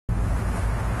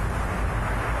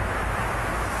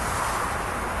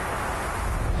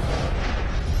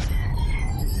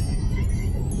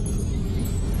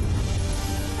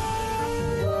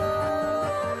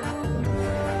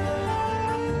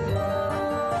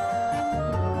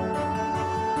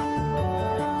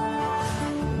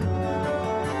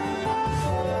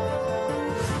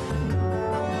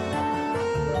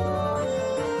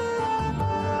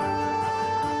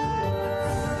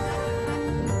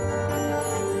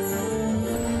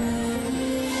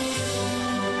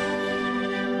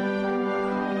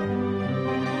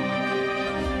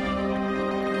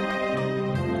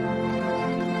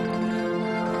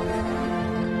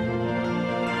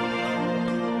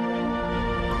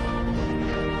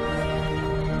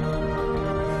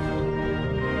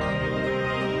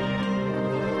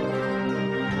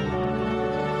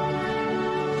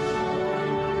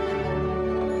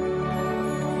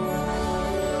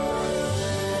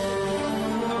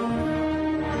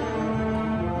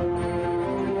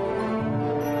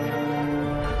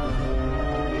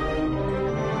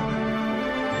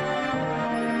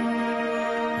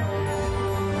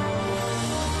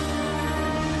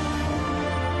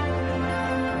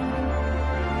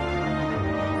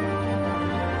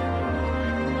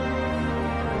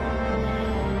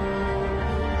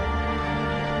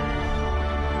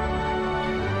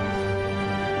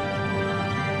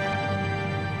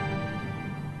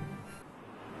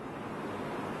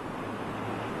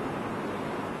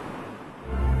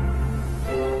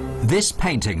This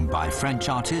painting by French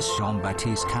artist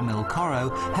Jean-Baptiste Camille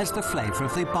Corot has the flavour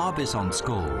of the Barbizon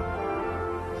school.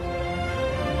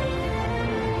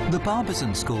 The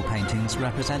Barbizon school paintings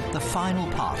represent the final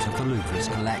part of the Louvre's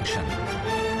collection.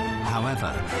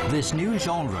 However, this new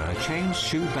genre changed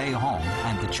Xu Beihong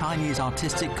and the Chinese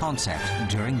artistic concept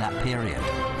during that period.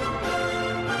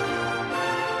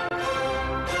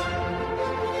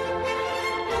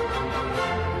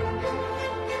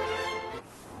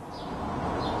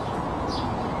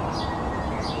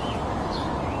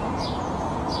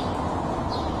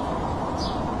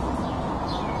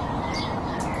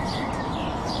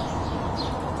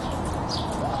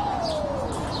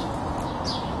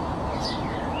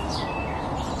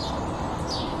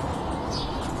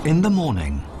 In the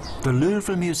morning, the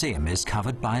Louvre Museum is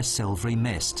covered by a silvery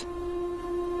mist,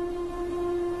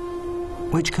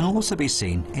 which can also be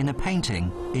seen in a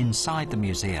painting inside the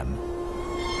museum.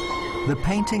 The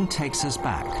painting takes us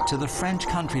back to the French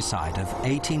countryside of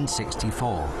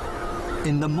 1864.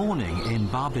 In the morning in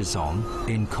Barbizon,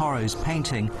 in Corot's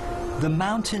painting, the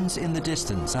mountains in the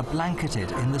distance are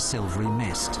blanketed in the silvery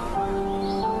mist.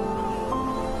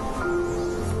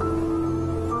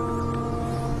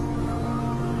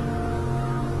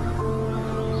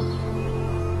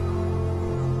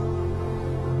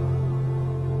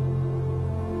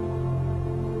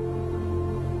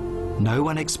 No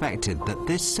one expected that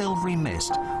this silvery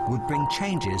mist would bring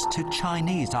changes to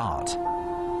Chinese art.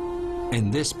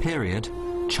 In this period,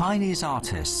 Chinese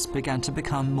artists began to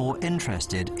become more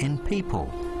interested in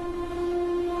people.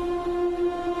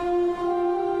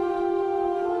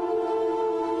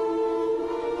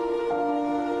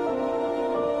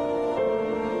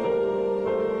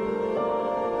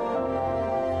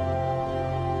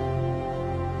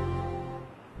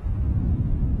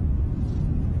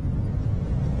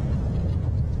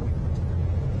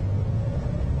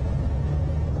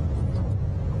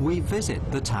 We visit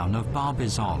the town of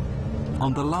Barbizon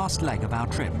on the last leg of our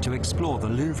trip to explore the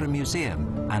Louvre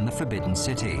Museum and the Forbidden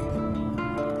City.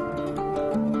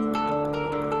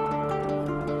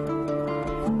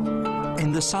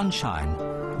 In the sunshine,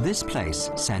 this place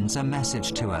sends a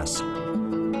message to us.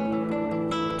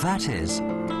 That is,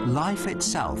 life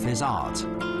itself is art,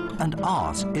 and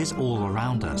art is all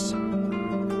around us.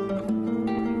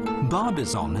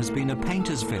 Barbizon has been a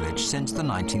painter's village since the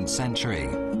 19th century.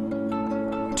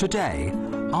 Today,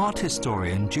 art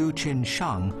historian Zhu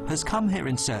Qin-sheng has come here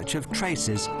in search of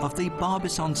traces of the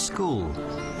Barbizon school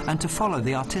and to follow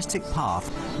the artistic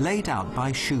path laid out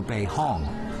by Xu Beihong,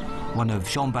 one of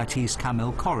Jean-Baptiste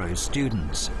Camille Corot's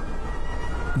students.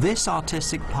 This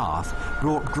artistic path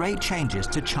brought great changes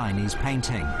to Chinese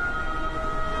painting.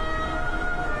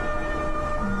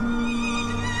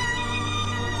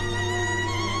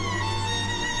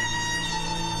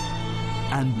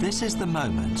 And this is the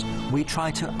moment we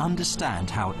try to understand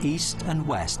how East and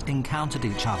West encountered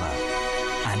each other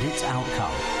and its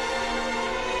outcome.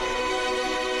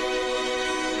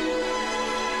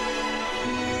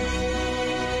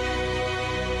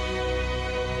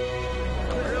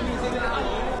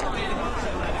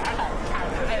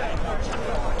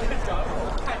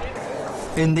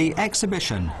 In the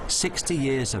exhibition, 60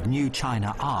 Years of New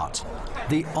China Art,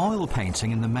 the oil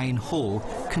painting in the main hall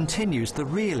continues the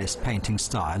realist painting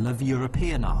style of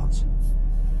European art.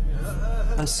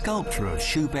 A sculpture of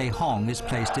Xu Beihong is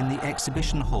placed in the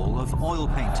exhibition hall of oil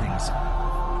paintings,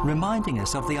 reminding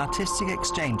us of the artistic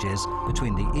exchanges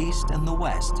between the East and the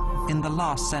West in the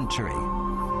last century.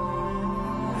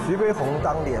 徐悲鸿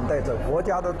当年带着国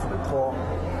家的嘱托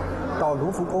到卢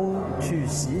浮宫去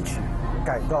吸取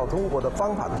改造中国的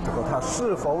方法的时候，他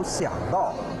是否想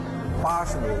到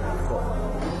80年以后，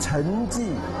沉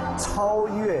寂、超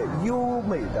越、优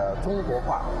美的中国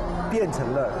画，变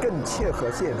成了更切合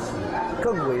现实、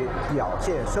更为表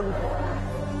现生活。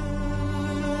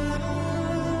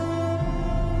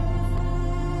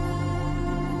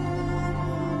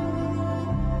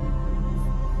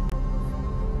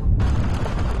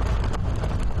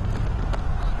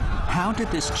How did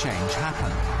this change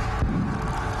happen?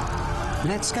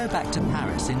 Let's go back to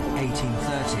Paris in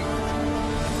 1830.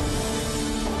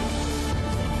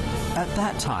 At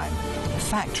that time,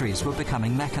 factories were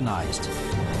becoming mechanized,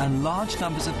 and large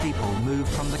numbers of people moved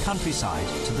from the countryside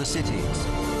to the cities.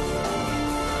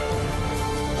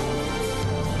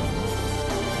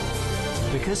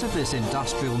 Because of this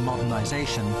industrial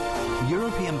modernization,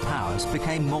 European powers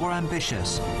became more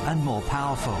ambitious and more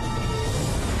powerful.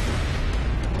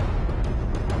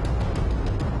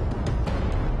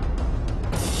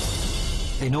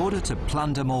 In order to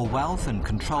plunder more wealth and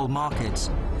control markets,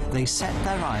 they set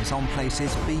their eyes on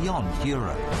places beyond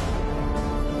Europe.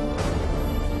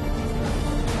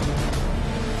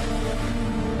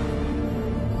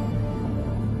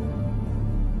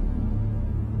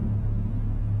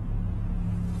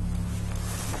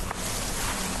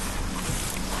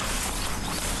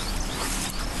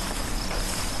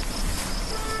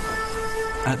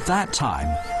 At that time,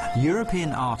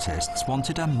 European artists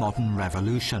wanted a modern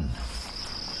revolution.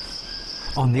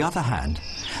 On the other hand,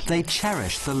 they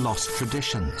cherished the lost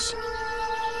traditions.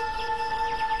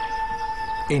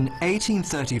 In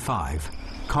 1835,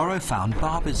 Corot found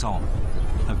Barbizon,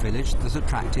 a village that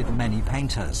attracted many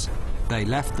painters. They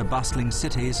left the bustling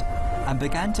cities and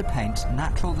began to paint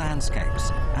natural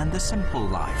landscapes and the simple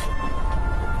life.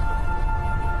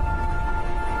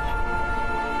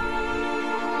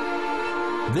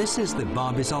 This is the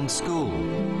Barbizon School,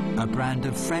 a brand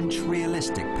of French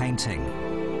realistic painting.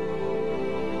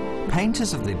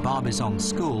 Painters of the Barbizon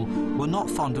School were not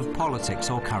fond of politics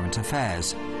or current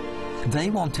affairs. They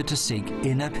wanted to seek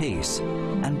inner peace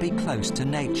and be close to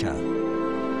nature.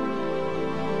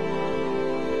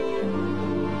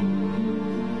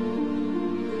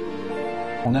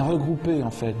 On a regroupé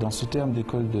en fait dans ce terme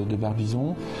d'école de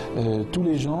Barbizon tous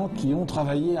les gens qui ont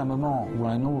travaillé à un moment ou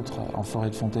à un autre en forêt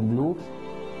de Fontainebleau.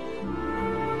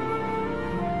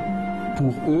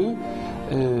 Pour eux,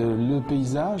 le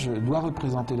paysage doit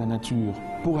représenter la nature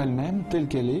pour elle-même, telle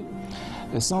qu'elle est,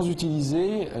 sans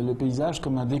utiliser le paysage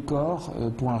comme un décor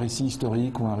pour un récit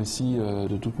historique ou un récit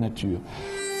de toute nature.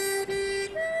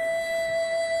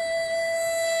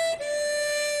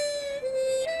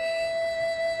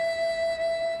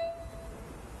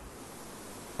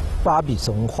巴比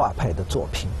松画派的作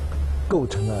品构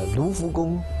成了卢浮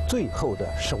宫最后的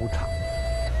收场。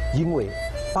因为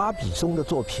巴比松的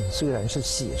作品虽然是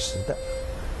写实的，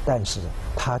但是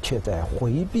他却在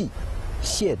回避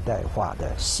现代化的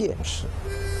现实。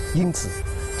因此，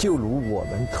就如我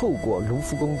们透过卢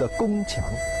浮宫的宫墙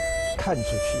看出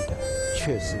去的，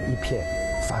却是一片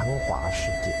繁华世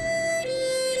界。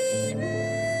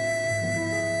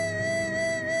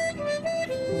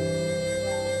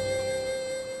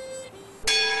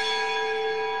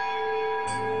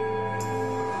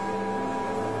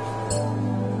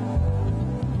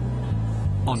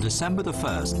On December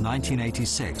 1st,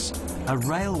 1986, a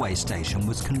railway station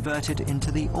was converted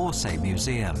into the Orsay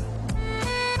Museum.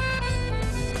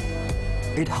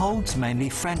 It holds mainly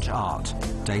French art,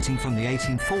 dating from the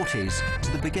 1840s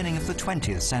to the beginning of the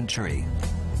 20th century.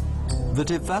 The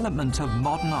development of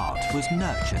modern art was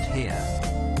nurtured here.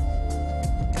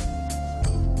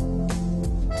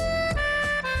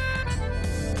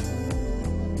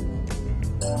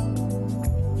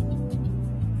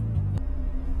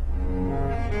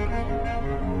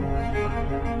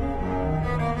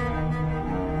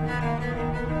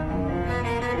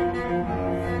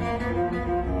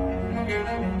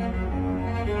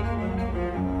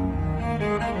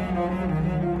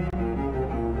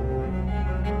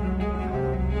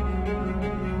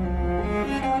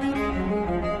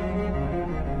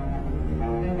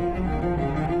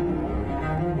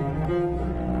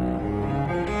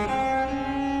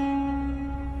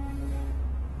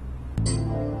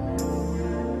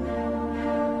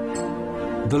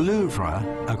 The Louvre,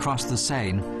 across the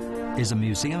Seine, is a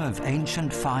museum of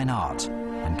ancient fine art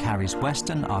and carries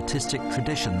Western artistic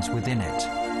traditions within it.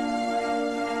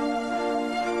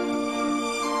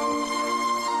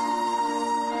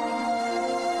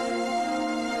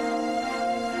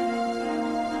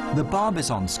 The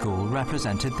Barbizon School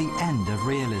represented the end of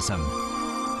realism.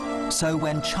 So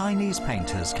when Chinese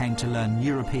painters came to learn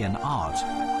European art,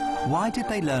 why did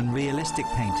they learn realistic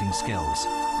painting skills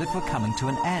that were coming to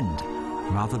an end,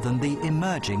 rather than the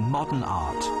emerging modern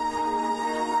art?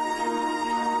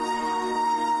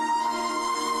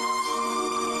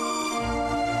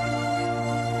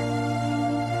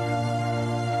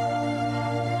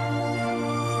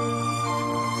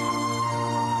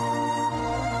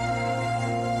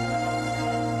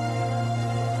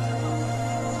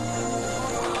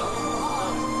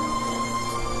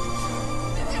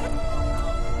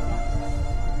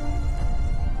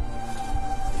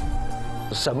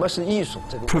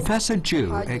 Professor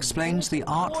Zhu explains the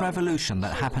art revolution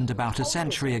that happened about a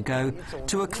century ago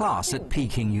to a class at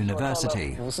Peking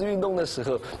University. 运动的时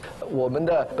候，我们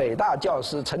的北大教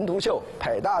师陈独秀、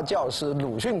海大教师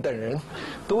鲁迅等人，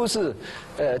都是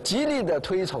极力的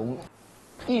推崇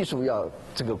艺术要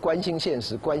这个关心现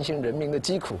实、关心人民的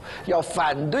疾苦，要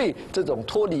反对这种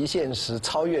脱离现实、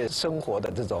超越生活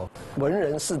的这种文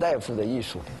人士大夫的艺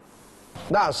术。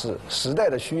 那是时代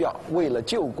的需要，为了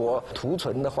救国图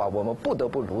存的话，我们不得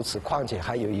不如此。况且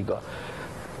还有一个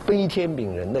悲天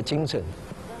悯人的精神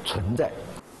存在。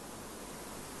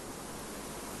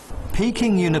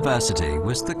Peking University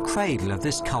was the cradle of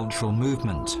this cultural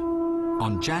movement.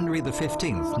 On January the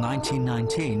 15th,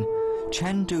 1919,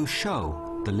 Chen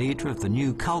Du-shou, the leader of the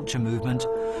new culture movement,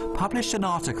 published an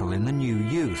article in the New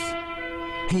Youth.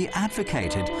 He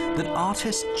advocated that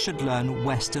artists should learn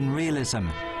Western realism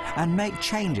and make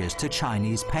changes to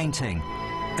Chinese painting,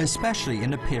 especially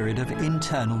in a period of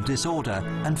internal disorder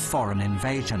and foreign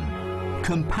invasion.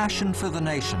 Compassion for the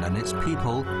nation and its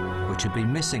people, which had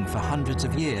been missing for hundreds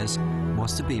of years,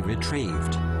 was to be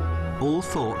retrieved. All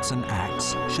thoughts and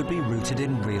acts should be rooted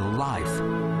in real life.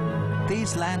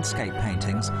 These landscape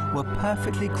paintings were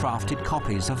perfectly crafted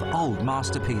copies of old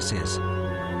masterpieces.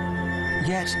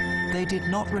 Yet, they did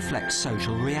not reflect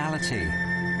social reality.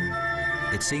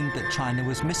 It seemed that China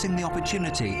was missing the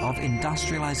opportunity of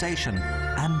industrialization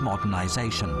and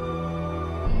modernization.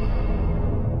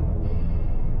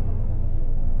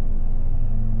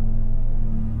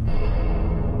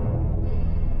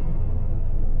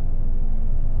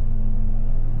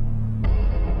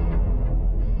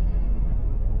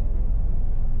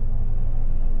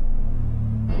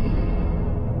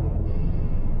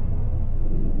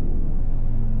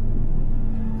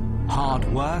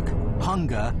 Hard work,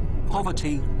 hunger,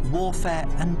 poverty, warfare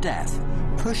and death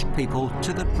pushed people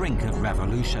to the brink of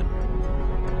revolution.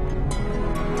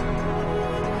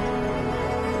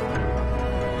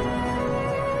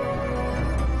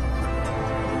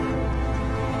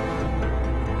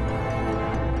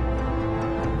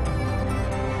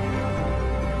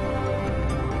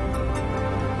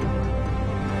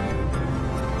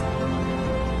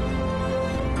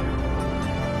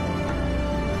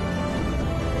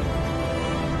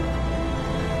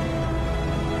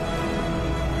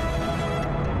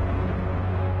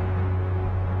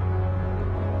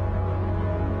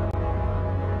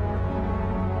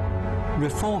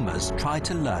 Reformers tried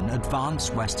to learn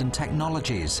advanced Western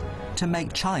technologies to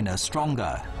make China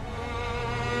stronger.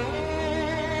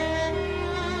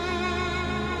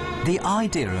 The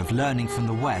idea of learning from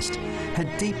the West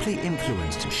had deeply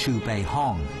influenced Xu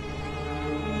Beihong.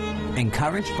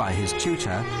 Encouraged by his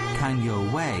tutor, Kang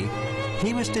Youwei,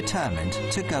 he was determined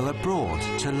to go abroad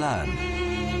to learn.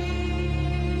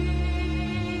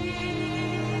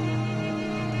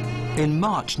 In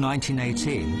March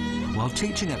 1918, while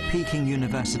teaching at Peking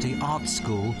University Art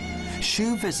School,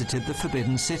 Xu visited the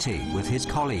Forbidden City with his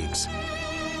colleagues.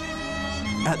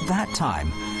 At that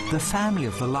time, the family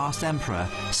of the last emperor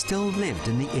still lived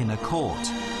in the inner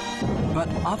court, but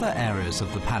other areas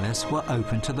of the palace were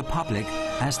open to the public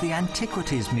as the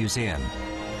Antiquities Museum,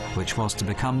 which was to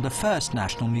become the first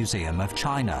national museum of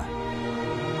China.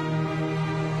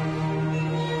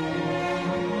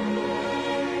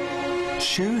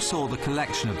 Xu saw the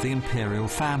collection of the imperial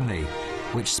family,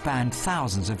 which spanned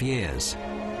thousands of years.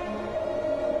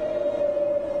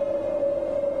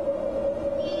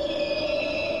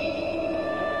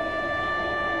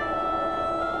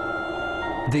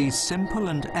 These simple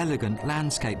and elegant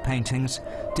landscape paintings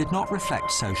did not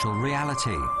reflect social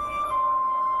reality.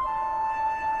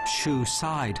 Xu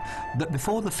sighed that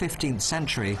before the 15th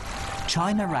century,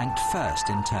 China ranked first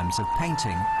in terms of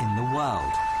painting in the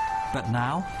world. But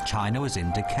now, China was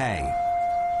in decay.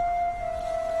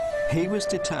 He was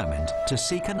determined to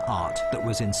seek an art that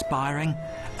was inspiring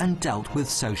and dealt with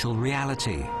social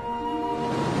reality.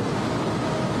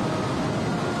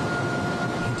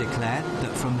 He declared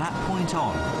that from that point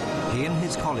on, he and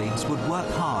his colleagues would work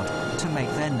hard to make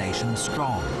their nation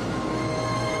strong.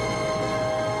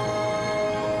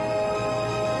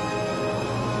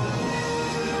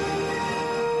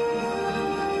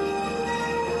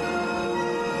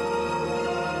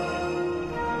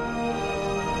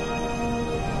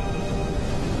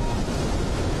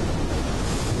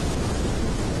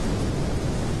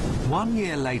 One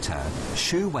year later,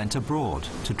 Xu went abroad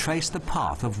to trace the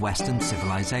path of Western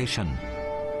civilization.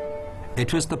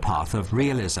 It was the path of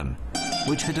realism,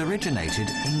 which had originated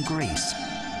in Greece.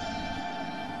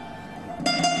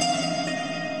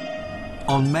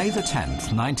 On May the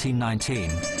 10th, 1919,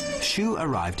 Xu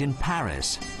arrived in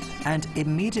Paris and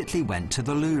immediately went to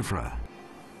the Louvre.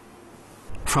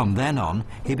 From then on,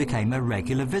 he became a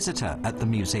regular visitor at the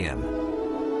museum.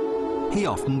 He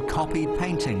often copied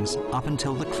paintings up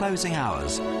until the closing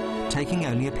hours, taking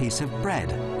only a piece of bread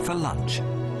for lunch.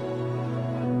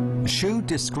 Xu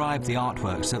described the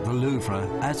artworks at the Louvre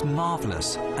as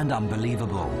marvelous and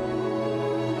unbelievable.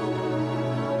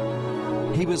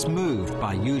 He was moved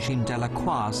by Eugène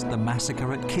Delacroix's The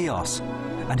Massacre at Chios,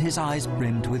 and his eyes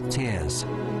brimmed with tears.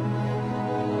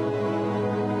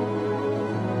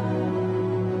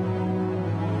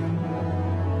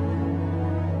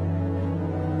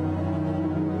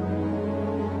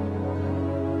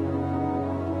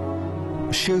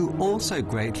 Xu also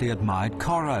greatly admired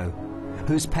Corot,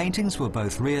 whose paintings were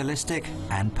both realistic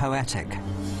and poetic.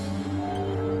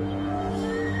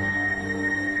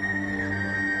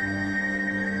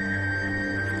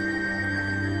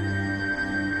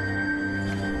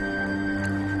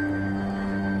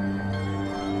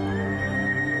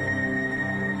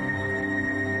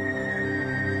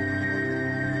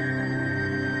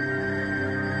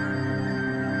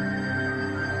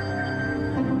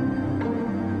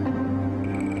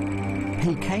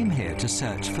 He came here to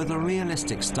search for the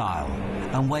realistic style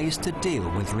and ways to deal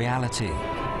with reality.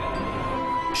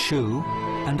 Xu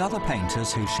and other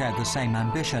painters who shared the same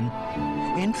ambition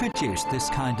introduced this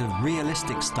kind of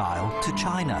realistic style to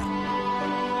China.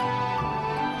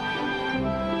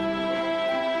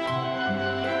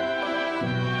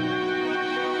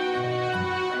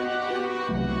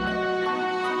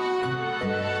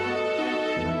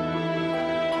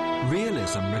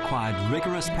 Realism required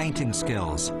rigorous painting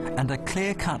skills and a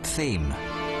clear-cut theme.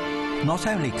 Not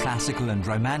only classical and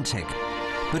romantic,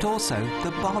 but also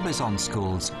the Barbizon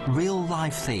School's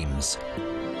real-life themes.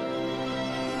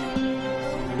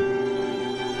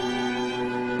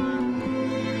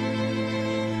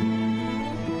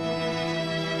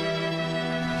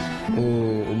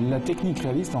 La technique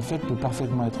réaliste, en fait, peut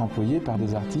parfaitement être employée par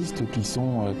des artistes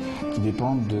qui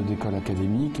dépendent d'écoles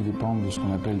académiques, qui dépendent de ce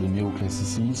qu'on appelle le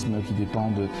néoclassicisme, qui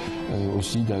dépendent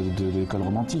aussi de l'école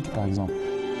romantique, par exemple.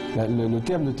 Le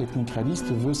terme de technique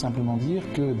réaliste veut simplement dire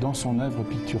que dans son œuvre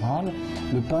picturale,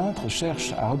 le peintre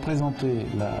cherche à représenter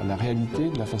la réalité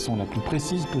de la façon la plus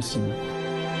précise possible.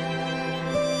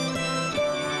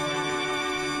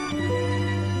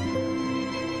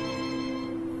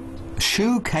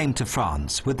 Xu came to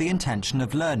France with the intention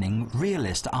of learning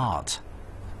realist art.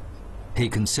 He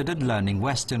considered learning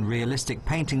Western realistic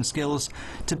painting skills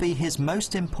to be his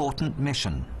most important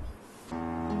mission.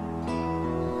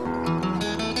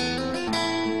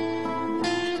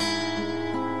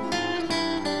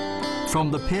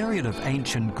 From the period of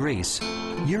ancient Greece,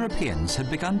 Europeans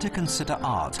had begun to consider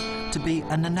art to be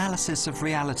an analysis of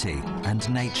reality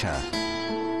and nature.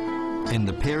 In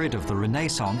the period of the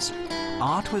Renaissance,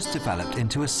 art was developed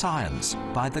into a science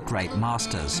by the great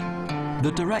masters.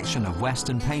 The direction of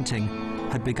Western painting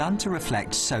had begun to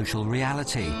reflect social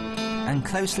reality and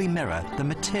closely mirror the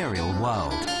material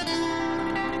world.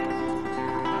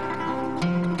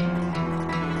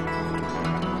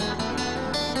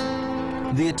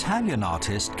 The Italian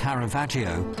artist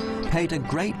Caravaggio paid a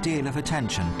great deal of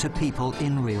attention to people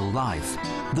in real life.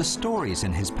 The stories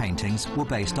in his paintings were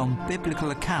based on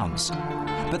biblical accounts,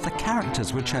 but the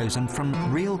characters were chosen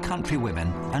from real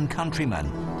countrywomen and countrymen.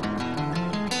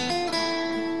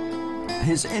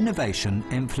 His innovation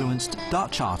influenced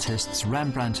Dutch artists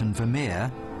Rembrandt and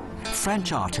Vermeer,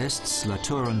 French artists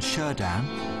Latour and Chardin,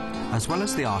 as well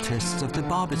as the artists of the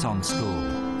Barbizon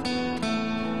School.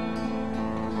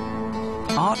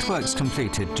 Artworks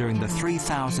completed during the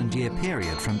 3,000-year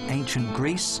period from ancient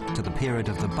Greece to the period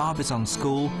of the Barbizon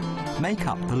School make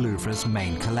up the Louvre's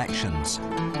main collections.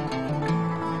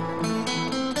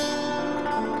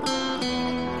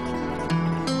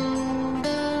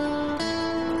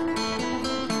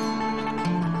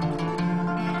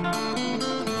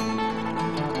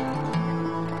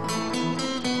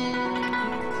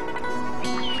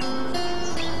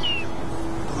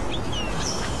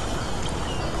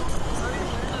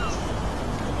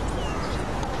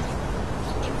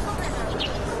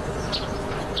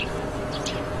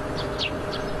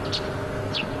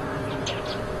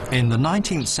 In the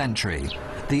 19th century,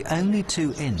 the only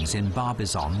two inns in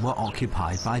Barbizon were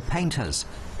occupied by painters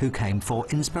who came for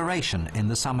inspiration in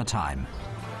the summertime.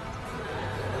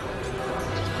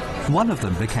 One of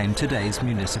them became today's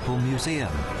municipal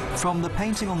museum. From the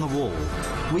painting on the wall,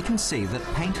 we can see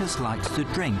that painters liked to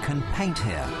drink and paint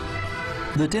here.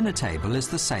 The dinner table is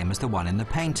the same as the one in the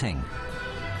painting.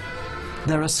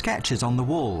 There are sketches on the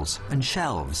walls and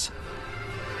shelves.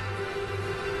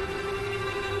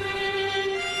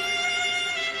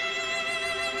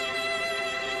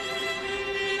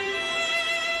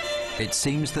 It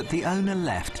seems that the owner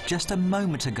left just a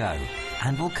moment ago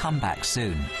and will come back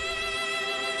soon.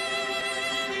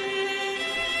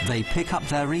 They pick up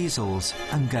their easels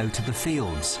and go to the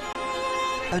fields.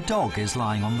 A dog is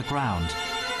lying on the ground.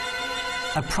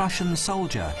 A Prussian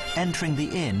soldier entering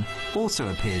the inn also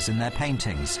appears in their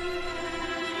paintings.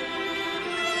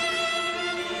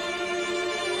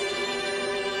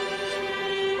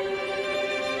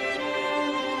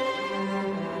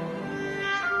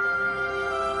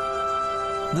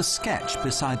 The sketch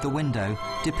beside the window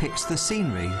depicts the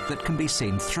scenery that can be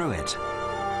seen through it.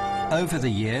 Over the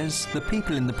years, the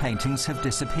people in the paintings have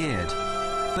disappeared,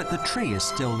 but the tree is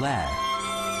still there.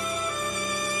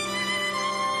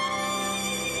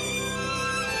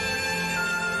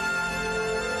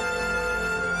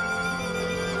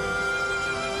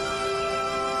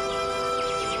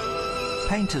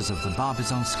 Painters of the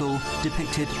Barbizon School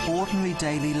depicted ordinary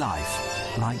daily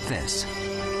life like this.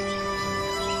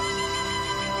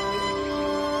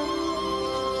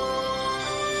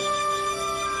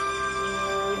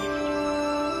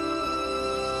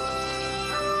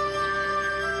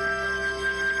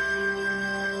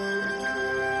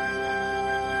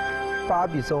 巴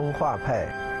比松画派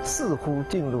似乎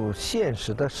进入现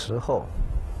实的时候，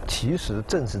其实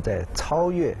正是在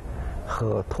超越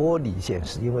和脱离现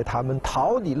实，因为他们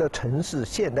逃离了城市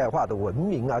现代化的文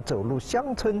明啊，走入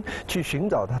乡村去寻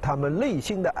找他们内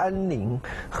心的安宁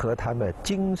和他们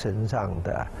精神上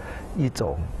的一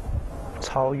种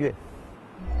超越。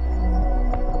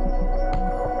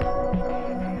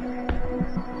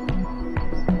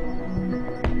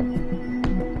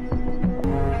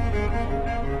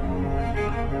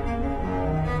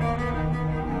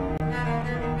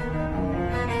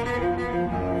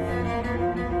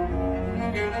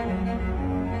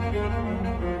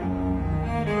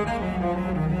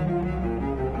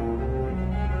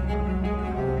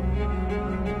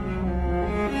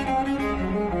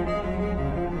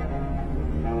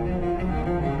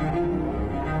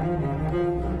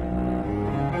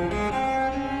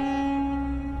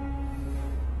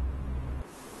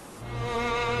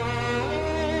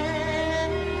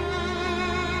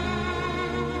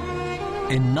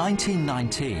In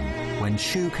 1919, when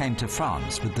Xu came to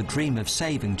France with the dream of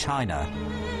saving China,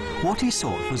 what he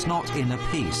sought was not inner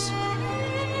peace.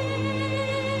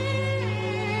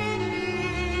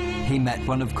 He met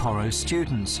one of Corot's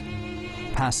students,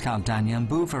 Pascal Dagnan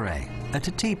Bouveret, at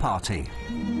a tea party.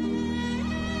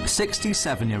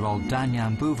 67-year-old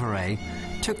Dagnan Bouveret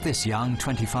took this young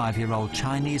 25-year-old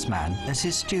Chinese man as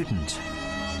his student.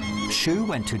 Xu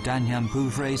went to Dagnan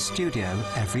Bouveret's studio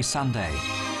every Sunday.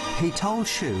 He told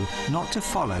Xu not to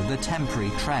follow the temporary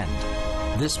trend.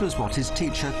 This was what his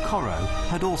teacher Corot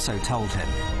had also told him.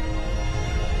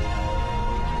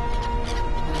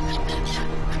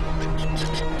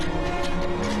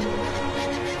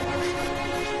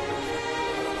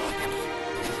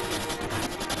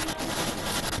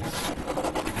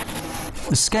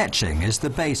 Sketching is the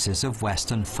basis of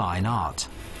Western fine art.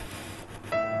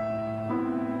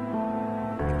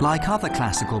 Like other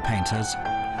classical painters,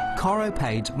 Corot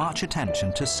paid much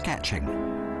attention to sketching.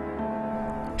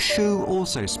 Xu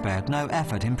also spared no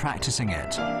effort in practicing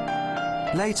it.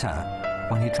 Later,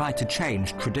 when he tried to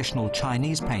change traditional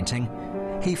Chinese painting,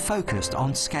 he focused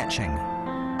on sketching.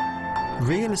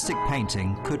 Realistic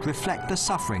painting could reflect the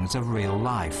sufferings of real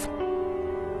life.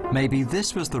 Maybe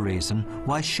this was the reason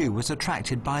why Xu was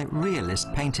attracted by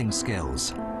realist painting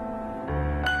skills.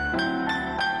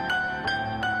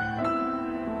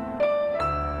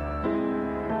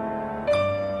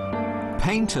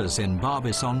 Painters in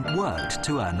Barbizon worked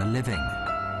to earn a living.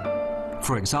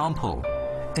 For example,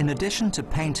 in addition to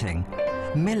painting,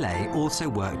 Millet also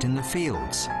worked in the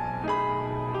fields.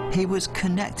 He was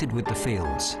connected with the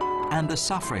fields and the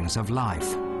sufferings of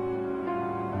life.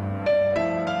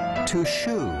 To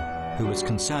Xu, who was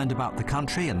concerned about the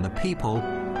country and the people,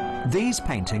 these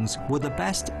paintings were the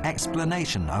best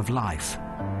explanation of life.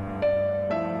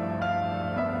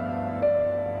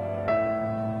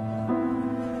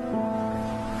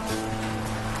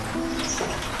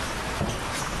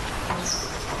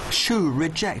 Xu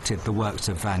rejected the works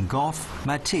of Van Gogh,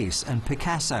 Matisse and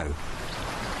Picasso.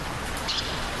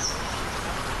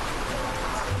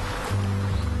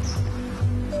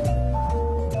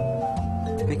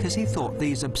 Because he thought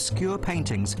these obscure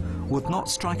paintings would not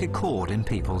strike a chord in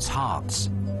people's hearts.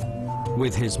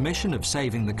 With his mission of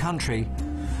saving the country,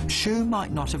 Xu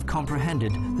might not have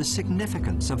comprehended the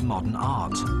significance of modern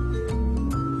art.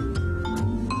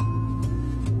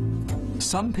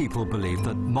 Some people believe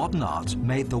that modern art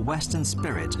made the Western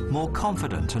spirit more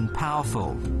confident and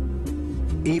powerful.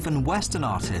 Even Western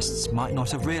artists might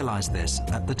not have realized this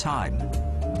at the time.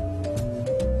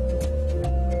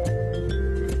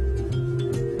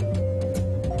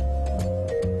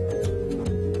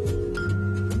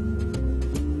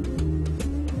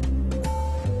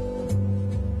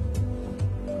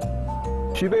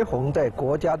徐悲鸿在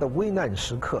国家的危难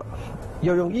时刻，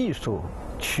要用艺术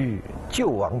去救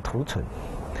亡图存，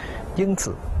因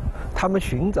此，他们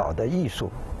寻找的艺术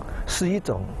是一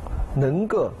种能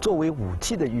够作为武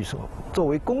器的艺术，作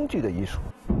为工具的艺术。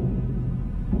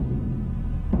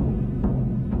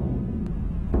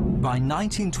By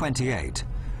 1928,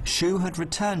 Xu had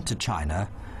returned to China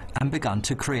and begun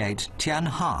to create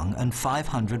Tianhang and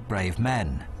 500 Brave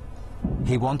Men.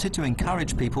 He wanted to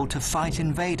encourage people to fight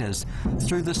invaders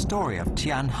through the story of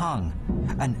Tianhang,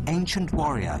 an ancient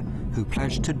warrior who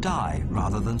pledged to die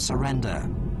rather than surrender.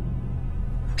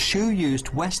 Xu used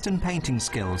Western painting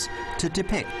skills to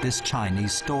depict this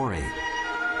Chinese story.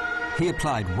 He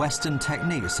applied Western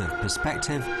techniques of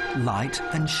perspective, light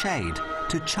and shade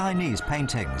to Chinese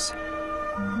paintings.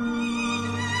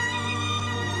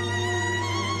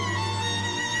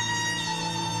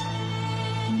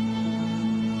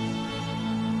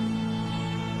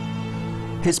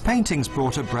 His paintings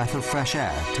brought a breath of fresh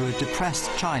air to a depressed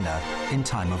China in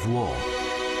time of war.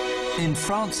 In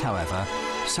France, however,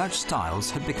 such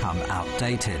styles had become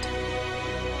outdated.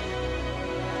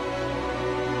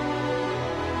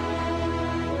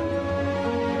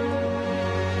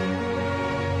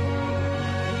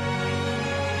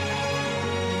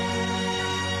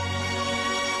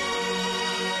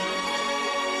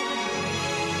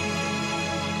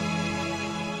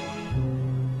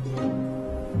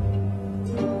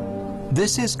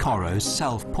 This is Corot's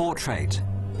self-portrait,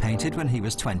 painted when he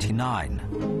was 29.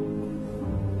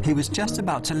 He was just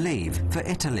about to leave for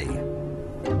Italy.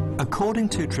 According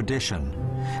to tradition,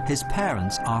 his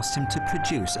parents asked him to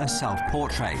produce a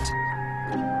self-portrait.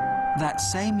 That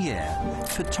same year,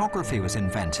 photography was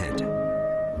invented.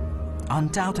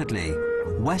 Undoubtedly,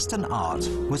 Western art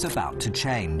was about to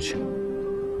change.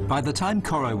 By the time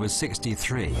Corot was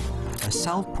 63, a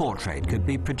self-portrait could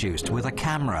be produced with a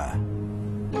camera.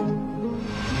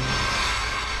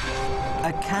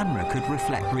 A camera could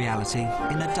reflect reality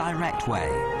in a direct way.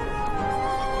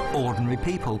 Ordinary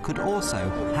people could also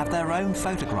have their own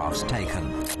photographs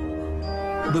taken.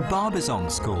 The Barbizon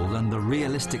school and the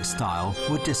realistic style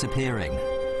were disappearing.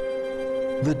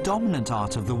 The dominant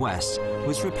art of the West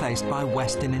was replaced by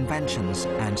Western inventions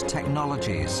and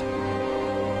technologies.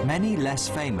 Many less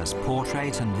famous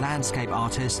portrait and landscape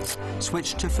artists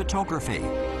switched to photography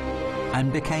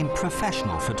and became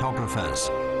professional photographers.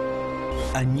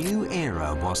 A new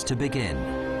era was to begin.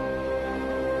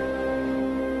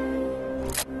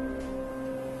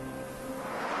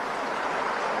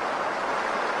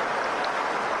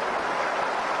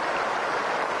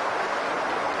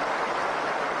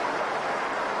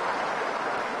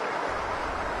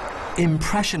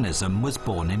 Impressionism was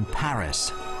born in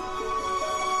Paris.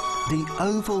 The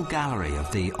Oval Gallery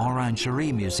of the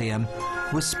Orangerie Museum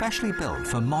was specially built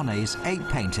for Monet's 8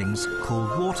 paintings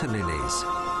called Water Lilies.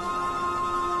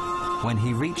 When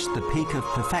he reached the peak of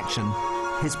perfection,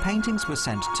 his paintings were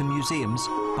sent to museums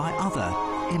by other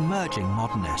emerging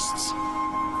modernists.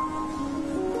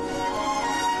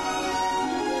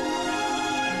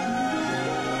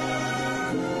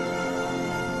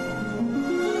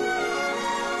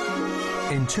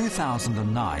 In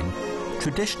 2009,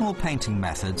 traditional painting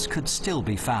methods could still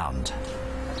be found.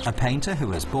 A painter who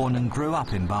was born and grew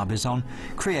up in Barbizon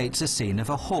creates a scene of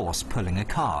a horse pulling a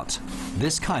cart.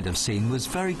 This kind of scene was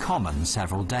very common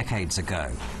several decades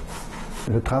ago.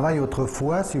 Le travail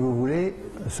autrefois, si vous voulez,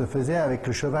 se faisait avec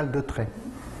le cheval de trait.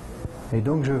 Et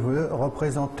donc je veux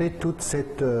représenter toute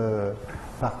cette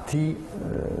partie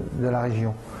de la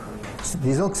région.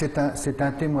 Disons que c'est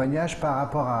un témoignage par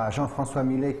rapport à Jean-François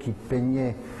Millet qui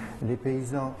peignait les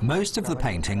paysans. Most of the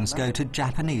paintings go to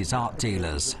Japanese art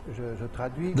dealers.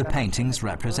 The paintings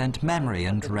represent memory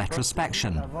and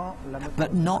retrospection,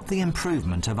 but not the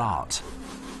improvement of art.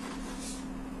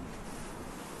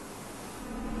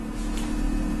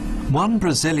 One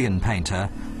Brazilian painter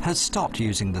has stopped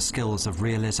using the skills of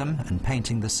realism and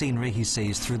painting the scenery he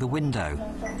sees through the window.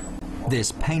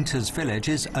 This painter's village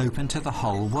is open to the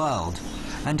whole world,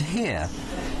 and here,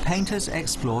 painters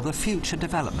explore the future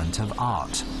development of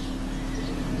art.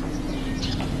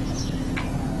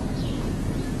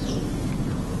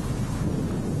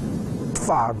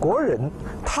法国人，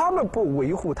他们不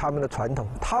维护他们的传统，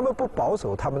他们不保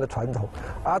守他们的传统，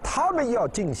而他们要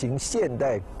进行现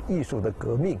代艺术的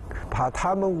革命，把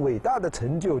他们伟大的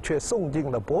成就却送进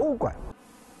了博物馆，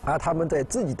而他们在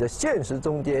自己的现实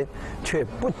中间却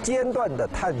不间断地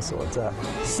探索着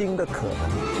新的可能。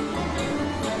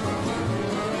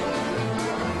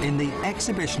In the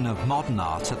exhibition of modern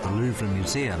art at the Louvre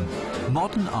Museum,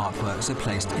 modern artworks are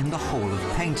placed in the Hall of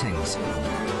Paintings.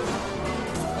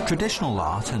 Traditional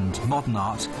art and modern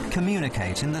art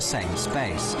communicate in the same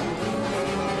space.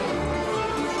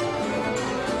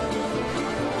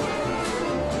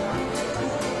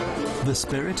 The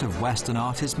spirit of Western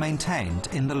art is maintained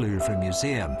in the Louvre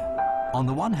Museum. On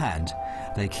the one hand,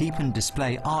 they keep and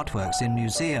display artworks in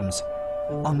museums.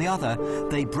 On the other,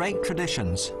 they break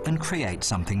traditions and create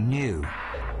something new.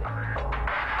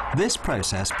 This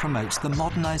process promotes the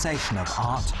modernization of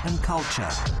art and culture.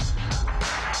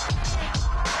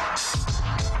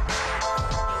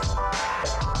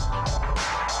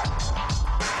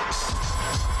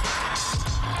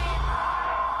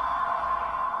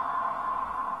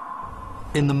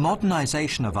 In the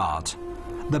modernization of art,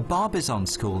 the Barbizon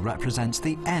school represents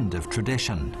the end of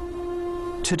tradition.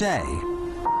 Today,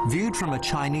 viewed from a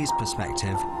Chinese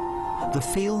perspective, the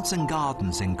fields and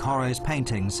gardens in Corot's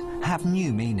paintings have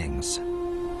new meanings.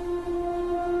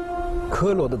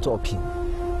 科罗的作品，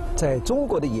在中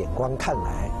国的眼光看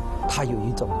来，它有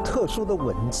一种特殊的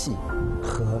文气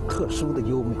和特殊的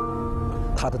优美。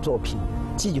他的作品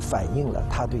既反映了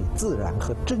他对自然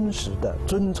和真实的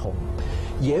尊崇，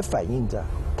也反映着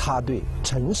他对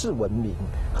城市文明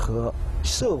和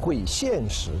社会现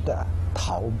实的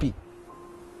逃避。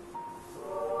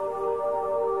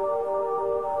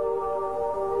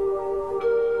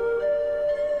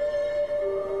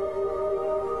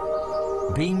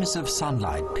Beams of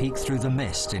sunlight peek through the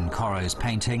mist in Corot's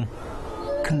painting,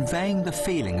 conveying the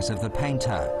feelings of the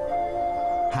painter: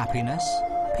 happiness,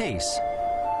 peace,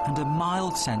 and a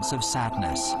mild sense of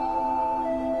sadness.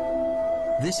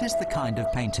 This is the kind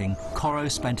of painting Corot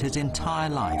spent his entire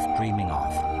life dreaming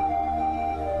of.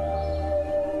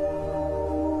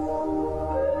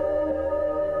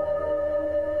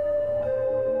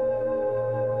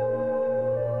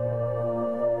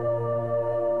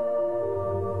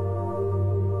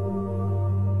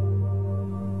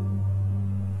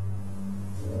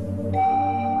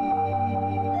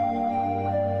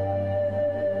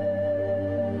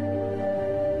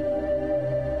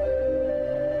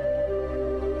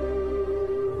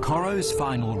 Corot's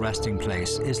final resting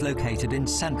place is located in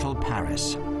central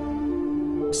Paris.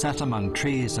 Set among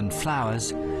trees and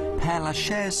flowers, Père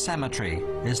Lachaise Cemetery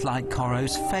is like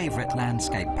Corot's favorite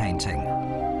landscape painting.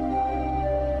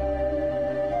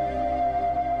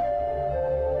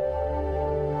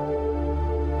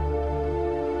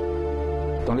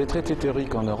 Dans les traités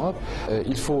théoriques en Europe,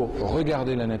 il faut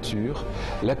regarder la nature,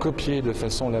 la copier de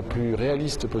façon la plus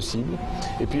réaliste possible,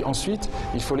 et puis ensuite,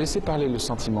 il faut laisser parler le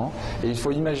sentiment, et il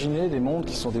faut imaginer des mondes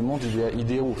qui sont des mondes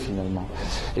idéaux finalement.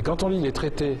 Et quand on lit les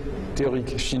traités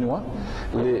théoriques chinois,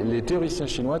 les théoriciens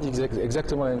chinois disent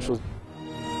exactement la même chose.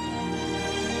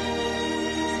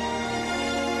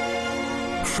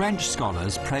 French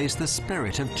scholars praise the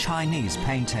spirit of Chinese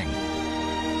painting.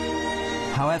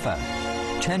 However,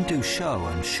 Chen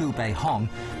Dushou and Xu Beihong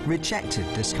rejected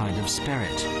this kind of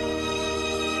spirit.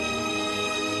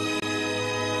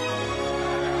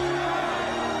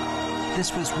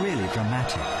 This was really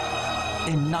dramatic.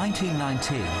 In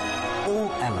 1919,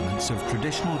 all elements of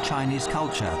traditional Chinese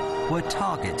culture were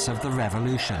targets of the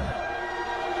revolution.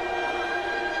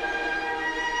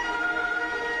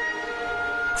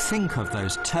 Think of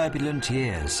those turbulent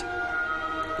years.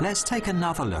 Let's take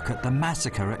another look at the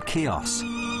massacre at Chios,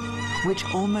 which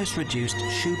almost reduced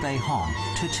Xu Beihong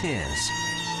to tears.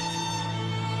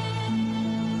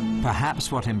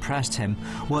 Perhaps what impressed him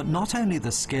were not only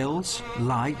the skills,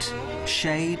 light,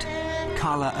 shade,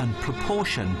 color and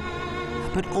proportion,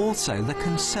 but also the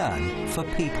concern for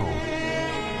people.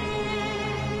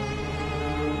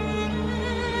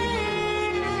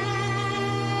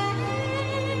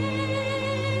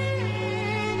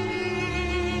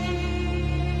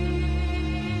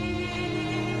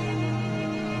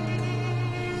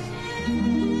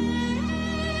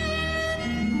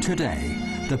 Today,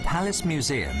 the Palace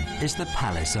Museum is the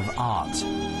Palace of Art.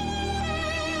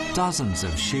 Dozens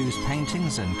of Xu's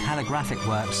paintings and calligraphic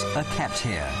works are kept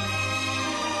here.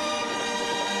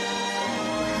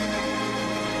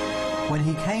 When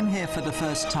he came here for the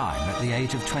first time at the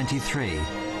age of 23,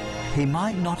 he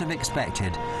might not have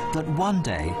expected that one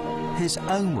day his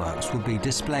own works would be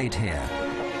displayed here.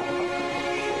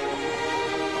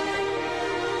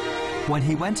 When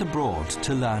he went abroad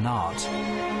to learn art,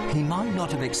 he might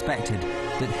not have expected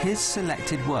that his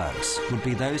selected works would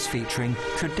be those featuring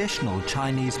traditional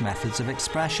Chinese methods of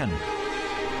expression,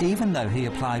 even though he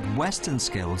applied Western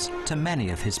skills to many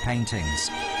of his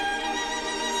paintings.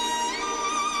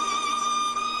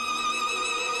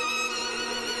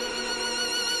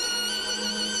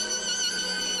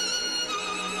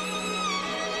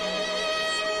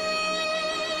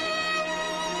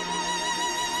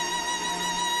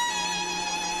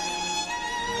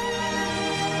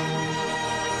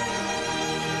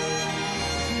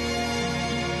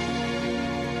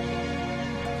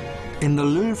 In the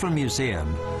Louvre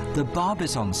Museum, the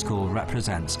Barbizon School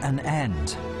represents an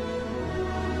end.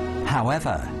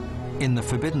 However, in the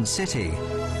Forbidden City,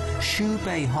 Xu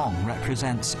Beihong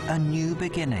represents a new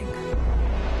beginning.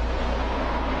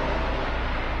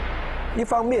 一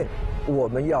方面，我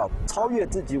们要超越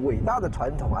自己伟大的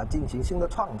传统进行新的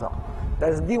创造；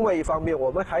但是另外一方面，我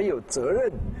们还有责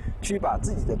任去把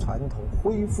自己的传统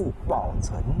恢复保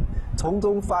存，从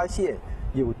中发现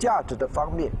有价值的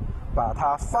方面。 把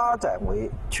它发展为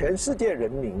全世界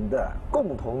人民的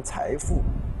共同财富，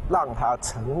让它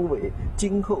成为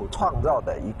今后创造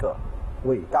的一个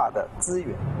伟大的资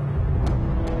源。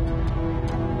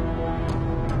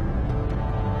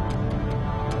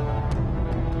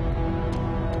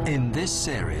In this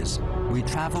series, we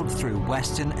traveled through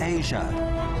Western Asia,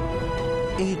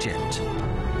 Egypt,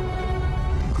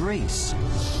 Greece. Greece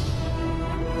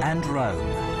and Rome,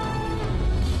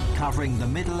 covering the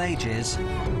Middle Ages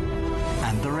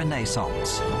and the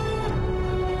Renaissance.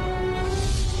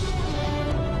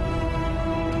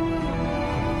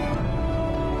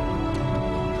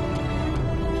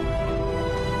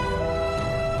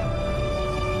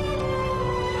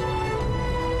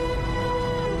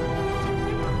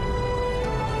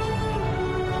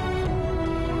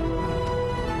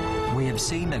 We have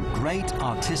seen a great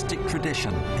artistic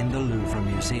tradition in the Louvre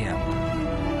Museum.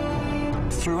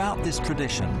 Throughout this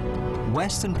tradition,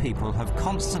 Western people have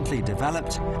constantly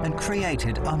developed and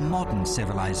created a modern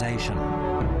civilization.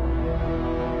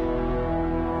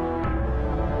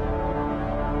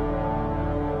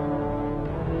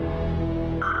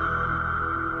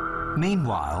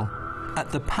 Meanwhile, at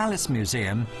the Palace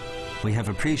Museum, we have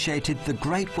appreciated the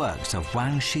great works of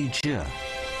Wang Shizhi,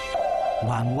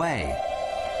 Wang Wei,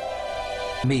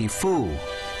 Mi Fu,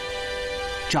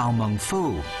 Zhao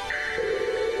Mengfu,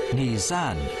 Ni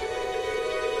Zan,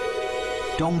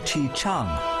 Dong Qi Cheng,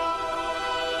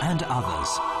 and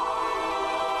others.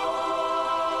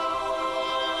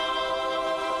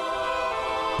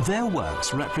 Their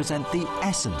works represent the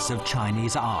essence of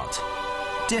Chinese art,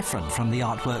 different from the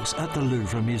artworks at the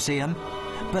Louvre Museum,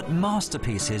 but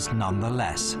masterpieces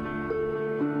nonetheless.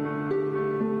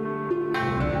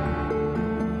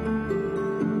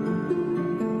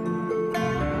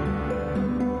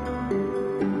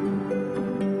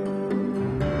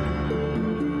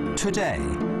 Today,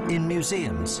 in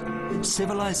museums,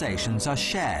 civilizations are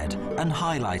shared and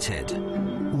highlighted.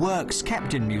 Works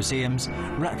kept in museums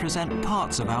represent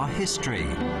parts of our history,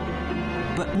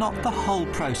 but not the whole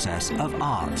process of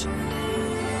art.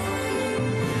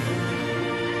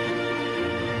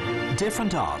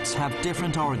 Different arts have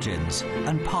different origins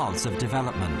and paths of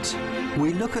development.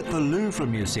 We look at the Louvre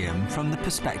Museum from the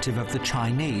perspective of the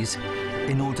Chinese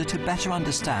in order to better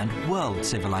understand world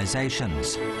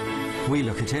civilizations. We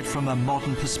look at it from a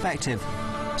modern perspective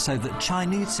so that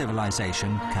Chinese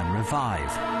civilization can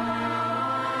revive.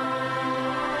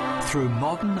 Through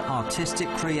modern artistic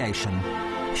creation,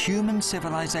 human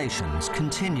civilizations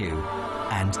continue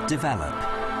and develop.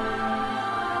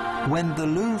 When the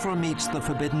Louvre meets the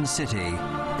Forbidden City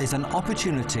is an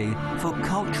opportunity for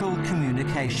cultural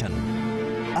communication.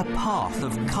 A path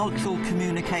of cultural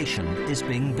communication is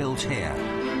being built here,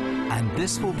 and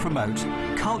this will promote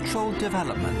cultural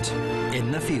development in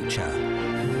the future.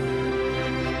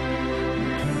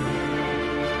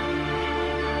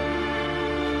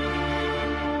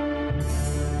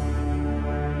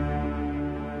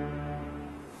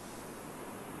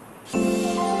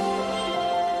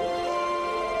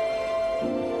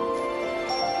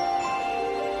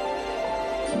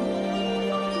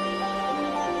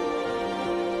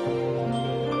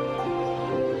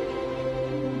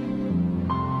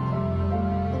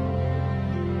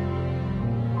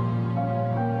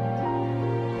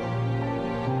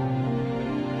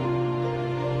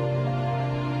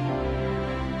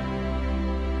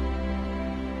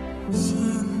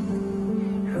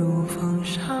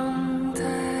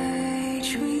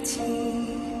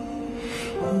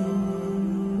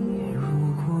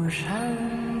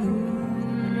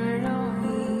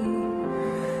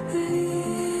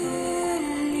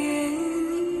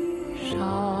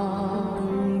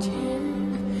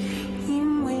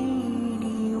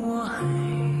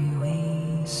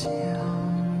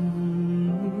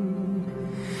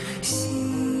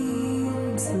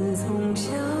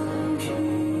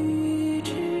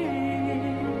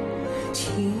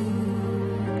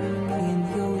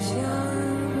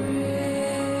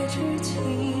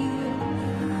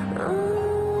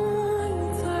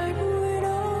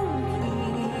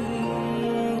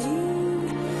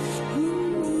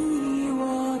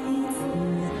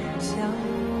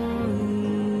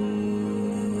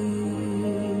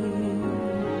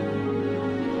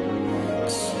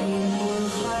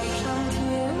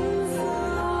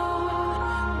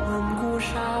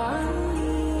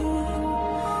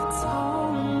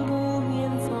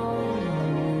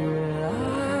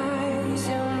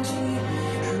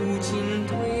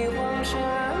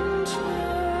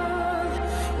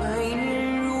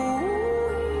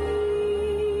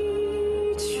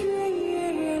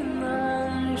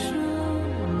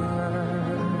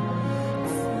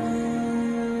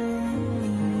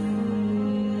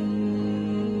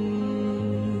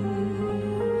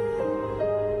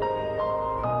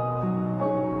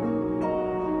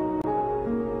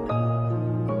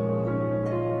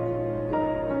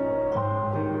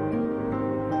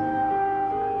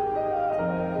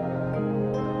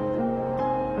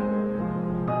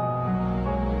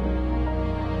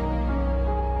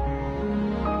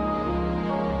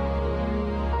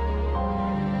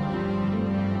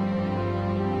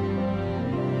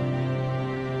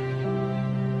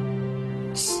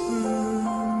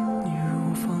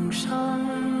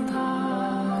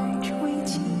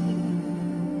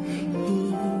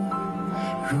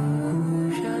 如